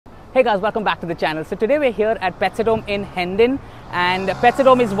Hey guys, welcome back to the channel. So today we're here at Pets at Home in Hendon, and Pets at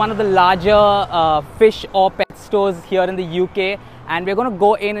Home is one of the larger fish or pet stores here in the UK, and we're going to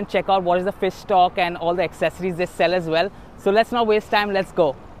go in and check out what is the fish stock and all the accessories they sell as well. So let's not waste time, let's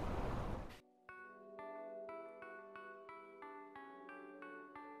go.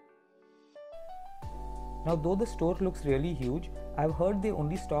 Now, though the store looks really huge, I've heard they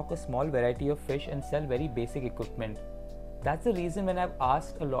only stock a small variety of fish and sell very basic equipment. That's the reason when I've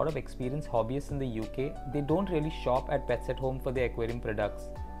asked a lot of experienced hobbyists in the UK, they don't really shop at Pets at Home for their aquarium products.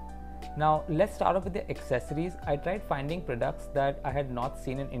 Now, let's start off with the accessories. I tried finding products that I had not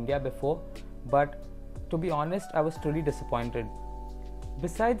seen in India before, but to be honest, I was truly disappointed.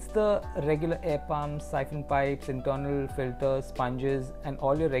 Besides the regular air pumps, siphon pipes, internal filters, sponges, and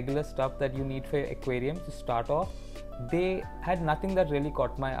all your regular stuff that you need for your aquarium to start off, they had nothing that really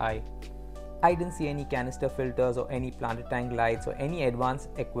caught my eye. I didn't see any canister filters or any planted tank lights or any advanced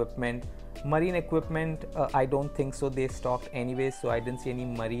equipment. Marine equipment, I don't think so. They stocked anyways, so I didn't see any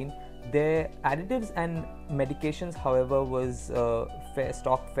marine. Their additives and medications, however, was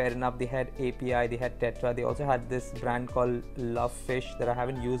stocked fair enough. They had API, they had Tetra. They also had this brand called Love Fish that I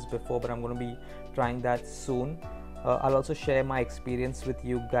haven't used before, but I'm going to be trying that soon. I'll also share my experience with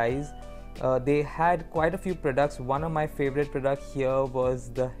you guys. They had quite a few products. One of my favorite products here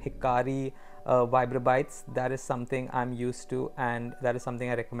was the Hikari Vibrobites. That is something I'm used to, and that is something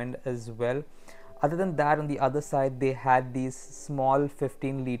I recommend as well. Other than that, on the other side, they had these small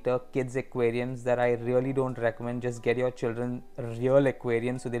 15-liter kids aquariums that I really don't recommend. Just get your children real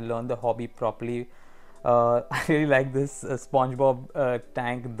aquariums so they learn the hobby properly. I really like this SpongeBob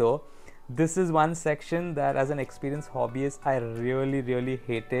tank though. This is one section that as an experienced hobbyist I really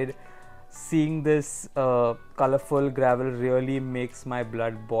hated. Seeing this colorful gravel really makes my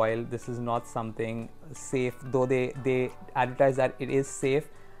blood boil. This is not something safe, though they advertise that it is safe.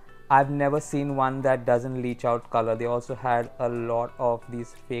 I've never seen one that doesn't leach out color. They also had a lot of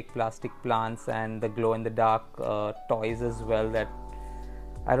these fake plastic plants and the glow in the dark toys as well, that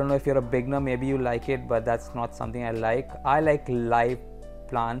I don't know if you're a beginner, maybe you like it, but that's not something I like. I like live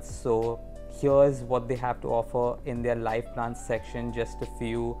plants, so here's what they have to offer in their live plants section. Just a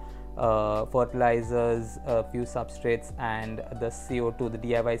few fertilizers, a few substrates, and the CO2, the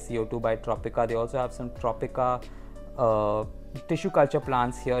DIY CO2 by Tropica. They also have some Tropica tissue culture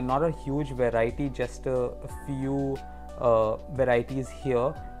plants here. Not a huge variety, just a few varieties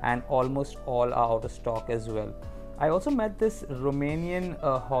here, and almost all are out of stock as well. I also met this Romanian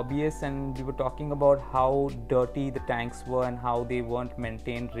hobbyist, and we were talking about how dirty the tanks were and how they weren't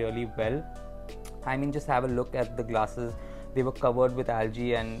maintained really well. I mean, just have a look at the glasses. They were covered with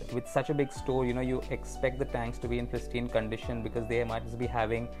algae, and with such a big store, you know, you expect the tanks to be in pristine condition because they might just be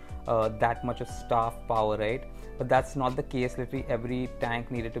having that much of staff power, right? But that's not the case. Literally every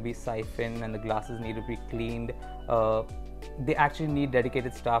tank needed to be siphoned and the glasses need to be cleaned. They actually need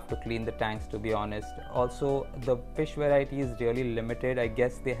dedicated staff to clean the tanks, to be honest. Also, the fish variety is really limited. I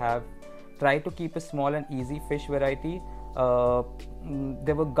guess they have tried to keep a small and easy fish variety.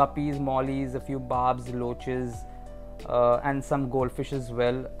 There were guppies, mollies, a few barbs, loaches, and some goldfish as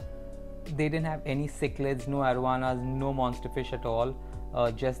well. They didn't have any cichlids, no arowanas, no monster fish at all.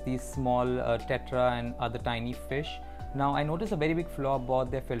 Just these small tetra and other tiny fish. Now, I noticed a very big flaw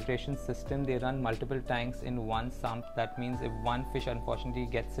about their filtration system. They run multiple tanks in one sump. That means if one fish unfortunately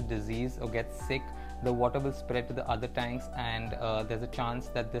gets a disease or gets sick, the water will spread to the other tanks, and there's a chance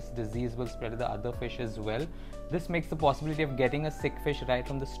that this disease will spread to the other fish as well. This makes the possibility of getting a sick fish right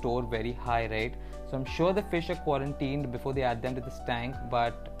from the store very high, right? So I'm sure the fish are quarantined before they add them to this tank,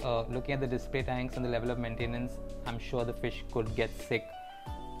 but looking at the display tanks and the level of maintenance, I'm sure the fish could get sick.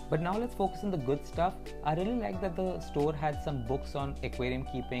 But now let's focus on the good stuff. I really like that the store had some books on aquarium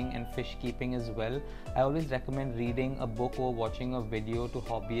keeping and fish keeping as well. I always recommend reading a book or watching a video to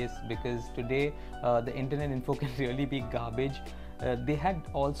hobbyists, because today the internet info can really be garbage. They had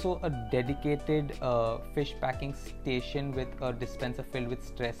also a dedicated fish packing station with a dispenser filled with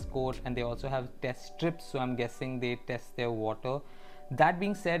stress coat, and they also have test strips, so I'm guessing they test their water. That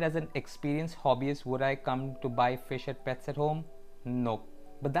being said, as an experienced hobbyist, would I come to buy fish at Pets at Home? Nope.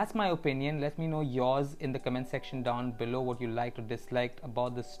 But that's my opinion. Let me know yours in the comment section down below, what you liked or disliked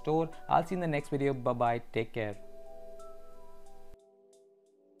about the store. I'll see you in the next video. Bye bye. Take care.